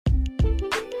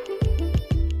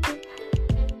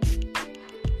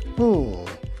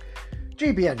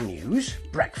GBN News,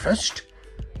 breakfast.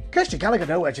 Kirsty Gallagher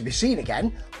nowhere to be seen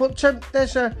again, but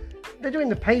they're doing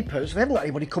the papers. They haven't got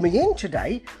anybody coming in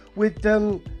today with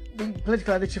the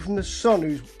political editor from The Sun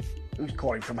who's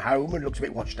calling from home and looks a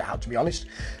bit washed out, to be honest.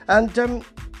 And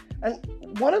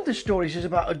one of the stories is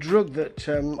about a drug that,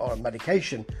 or a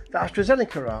medication that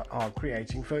AstraZeneca are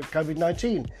creating for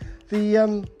COVID-19.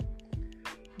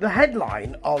 The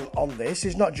headline on this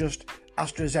is not just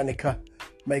AstraZeneca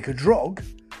make a drug.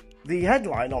 The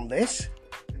headline on this,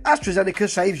 AstraZeneca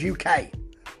saves UK.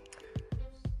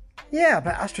 Yeah,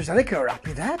 but AstraZeneca are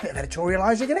happy there, a bit of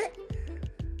editorialising in it.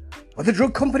 Well, the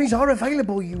drug companies are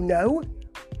available, you know.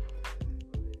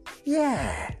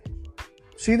 Yeah.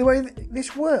 See the way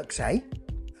this works, eh?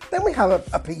 Then we have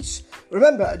a piece.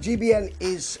 Remember, GBN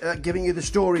is giving you the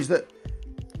stories that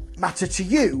matter to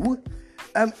you.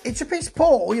 It's a piece,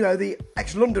 Paul, you know, the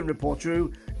ex-London reporter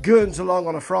who gurns along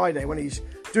on a Friday when he's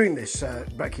doing this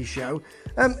brekkie show.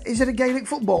 Is at a Gaelic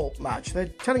football match. They're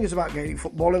telling us about Gaelic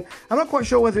football, and I'm not quite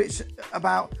sure whether it's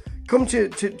about come to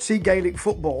see Gaelic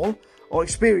football or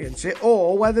experience it,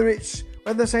 or whether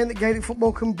they're saying that Gaelic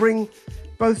football can bring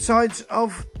both sides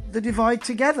of the divide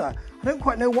together. I don't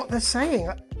quite know what they're saying.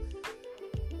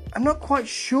 I'm not quite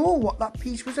sure what that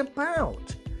piece was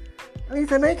about. I mean, if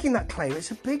they're making that claim,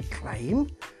 it's a big claim.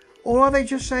 Or are they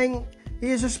just saying,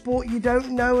 here's a sport you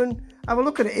don't know and have a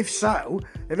look at it? If so,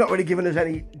 they've not really given us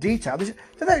any detail. They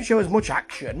don't show us much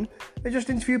action. They just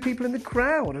interview people in the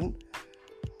crowd. And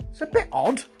it's a bit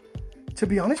odd, to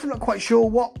be honest. I'm not quite sure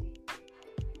what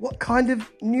kind of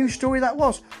news story that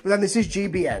was. But then this is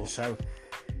GBN, so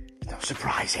it's not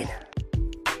surprising.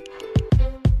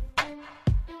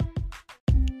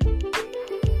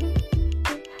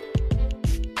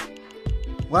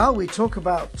 Well, we talk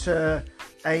about a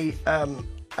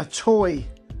toy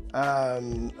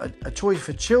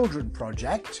for children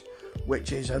project,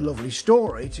 which is a lovely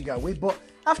story to go with. But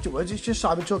afterwards, it's just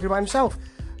Simon talking about himself.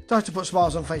 Tries to put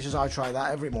smiles on faces. I try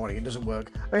that every morning. It doesn't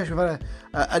work. I guess we've had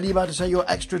an email to say you're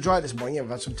extra dry this morning. Yeah,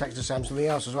 we've had some text to say something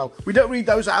else as well. We don't read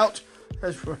those out,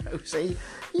 says Rosie.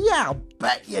 Yeah, I'll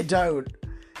bet you don't.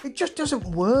 It just doesn't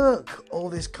work. All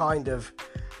this kind of,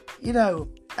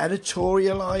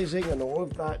 editorialising and all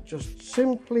of that just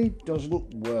simply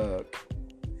doesn't work.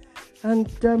 And,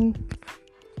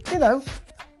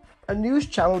 a news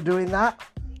channel doing that,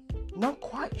 not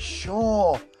quite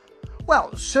sure.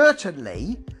 Well,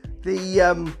 certainly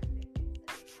the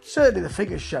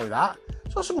figures show that.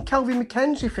 Saw some Kelvin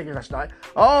McKenzie figure last night.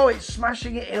 Oh, it's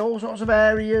smashing it in all sorts of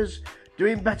areas,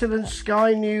 doing better than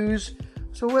Sky News.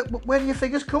 So where do your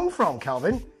figures come from,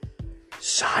 Kelvin?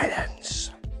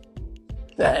 Silence.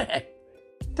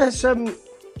 There's a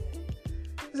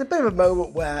bit of a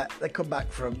moment where they come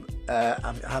back from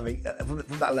having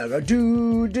from that logo.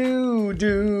 Do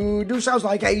sounds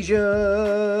like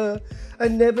Asia. I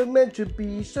never meant to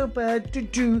be so bad.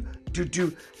 Do.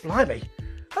 Blimey,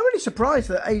 I'm really surprised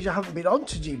that Asia haven't been on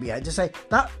to GBN to say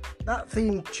that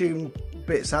theme tune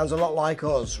bit sounds a lot like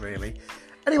us, really.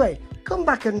 Anyway, come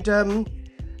back and then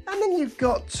you've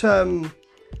got Simon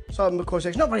McCoy says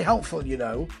it's not very helpful,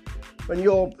 when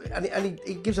you're and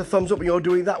he gives a thumbs up when you're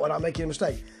doing that when I'm making a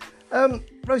mistake.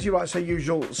 Rosie writes her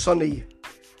usual sunny,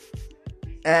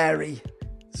 airy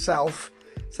self,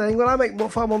 saying, "Well, I make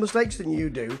far more mistakes than you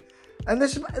do." And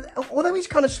there's, although he's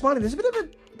kind of smiling, there's a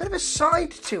bit of a side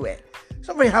to it. It's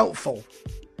not very helpful.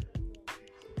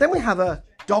 Then we have a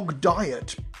dog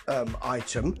diet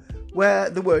item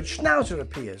where the word schnauzer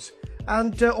appears,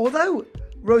 and although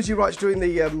Rosie Wright's doing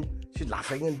she's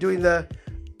laughing and doing the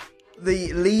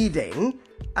lead in,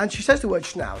 and she says the word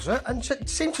schnauzer and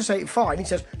seems to say it fine. He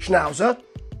says schnauzer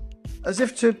as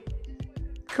if to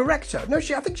correct her. No, I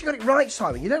think she got it right,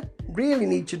 Simon. You don't really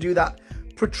need to do that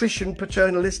patrician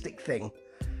paternalistic thing.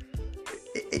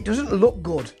 It doesn't look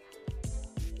good.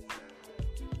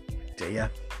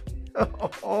 Dear.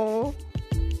 Oh.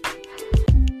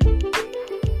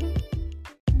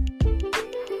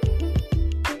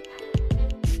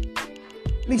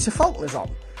 Lisa Faulkner's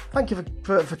on. Thank you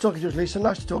for talking to us, Lisa.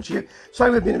 Nice to talk to you. Sorry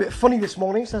we've been a bit funny this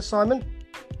morning, says Simon.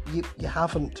 You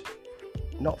haven't.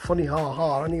 Not funny,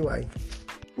 ha anyway.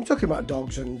 I'm talking about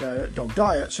dogs and dog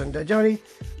diets. And do you have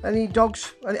any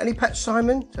dogs, any pets,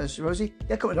 Simon? Says Rosie.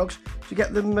 Yeah, a couple of dogs. Do you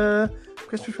get them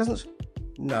Christmas presents?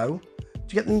 No. Do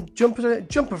you get them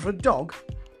jumper for a dog?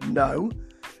 No.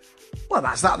 Well,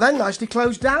 that's that then. Nicely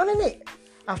closed down, isn't it?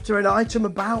 After an item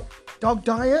about dog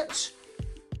diets.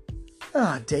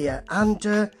 Ah, dear.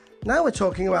 And now we're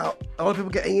talking about a lot of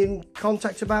people getting in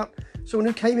contact about someone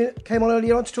who came on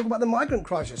earlier on to talk about the migrant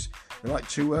crisis. We like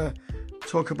to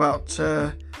talk about,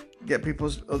 get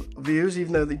people's views,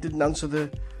 even though they didn't answer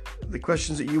the the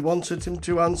questions that you wanted him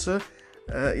to answer.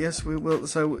 Yes, we will.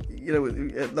 So,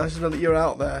 nice to know that you're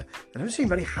out there. I don't seem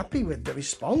very happy with the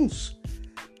response.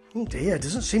 Oh dear, it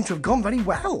doesn't seem to have gone very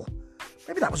well.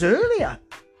 Maybe that was earlier.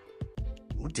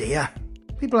 Oh dear.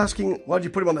 People asking, why did you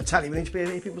put him on the telly? We need to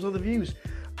hear people's other views.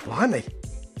 Blimey.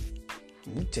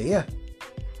 Oh dear.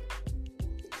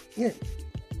 Yeah,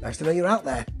 nice to know you're out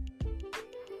there.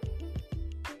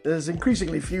 There's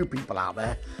increasingly few people out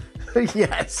there.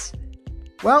 Yes.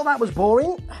 Well, that was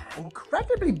boring.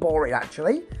 Incredibly boring,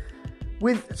 actually.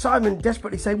 With Simon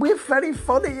desperately saying, we're very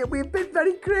funny and we've been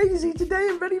very crazy today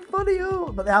and very funny.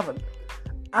 Oh, but they haven't.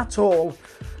 At all.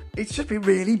 It's just been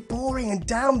really boring and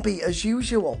downbeat as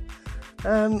usual.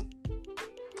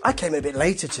 I came a bit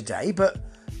later today, but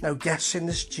no guests in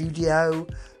the studio,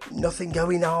 nothing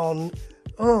going on.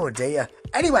 Oh dear.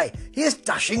 Anyway, here's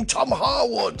dashing Tom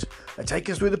Harwood. They take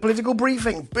us through the political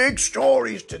briefing. Big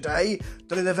stories today,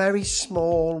 done in a very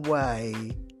small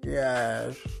way.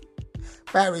 Yes,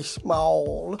 very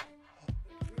small.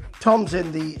 Tom's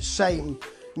in the same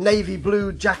navy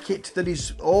blue jacket that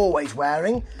he's always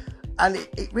wearing, and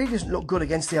it really doesn't look good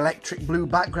against the electric blue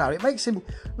background. It makes him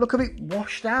look a bit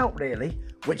washed out, really,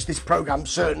 which this programme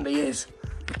certainly is.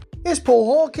 Here's Paul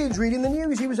Hawkins reading the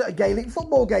news. He was at a Gaelic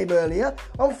football game earlier.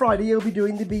 On Friday, he'll be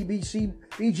doing the GBN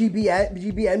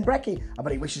Brekkie. I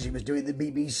bet he wishes he was doing the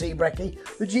BBC Brekkie.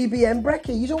 The GBN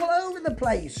Brekkie. He's all over the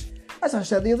place. As I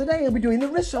said the other day, he'll be doing the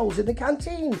rissoles in the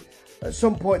canteen at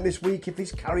some point this week if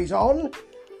this carries on.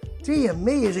 Dear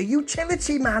me, he's a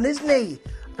utility man, isn't he?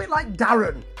 A bit like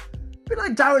Darren.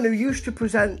 Who used to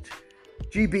present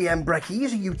GBN Brekkie.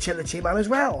 He's a utility man as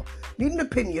well. Need an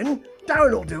opinion?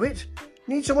 Darren will do it.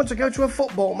 Need someone to go to a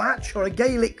football match or a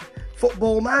Gaelic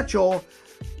football match or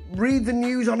read the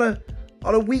news on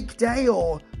a weekday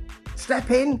or step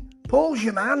in? Paul's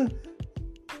your man.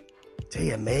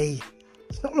 Dear me.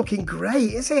 It's not looking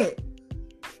great, is it?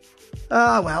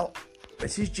 Ah, well,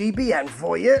 this is GBN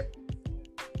for you.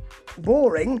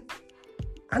 Boring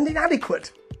and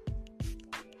inadequate.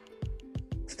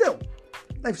 Still,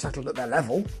 they've settled at their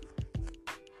level.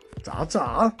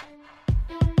 Ta-ta.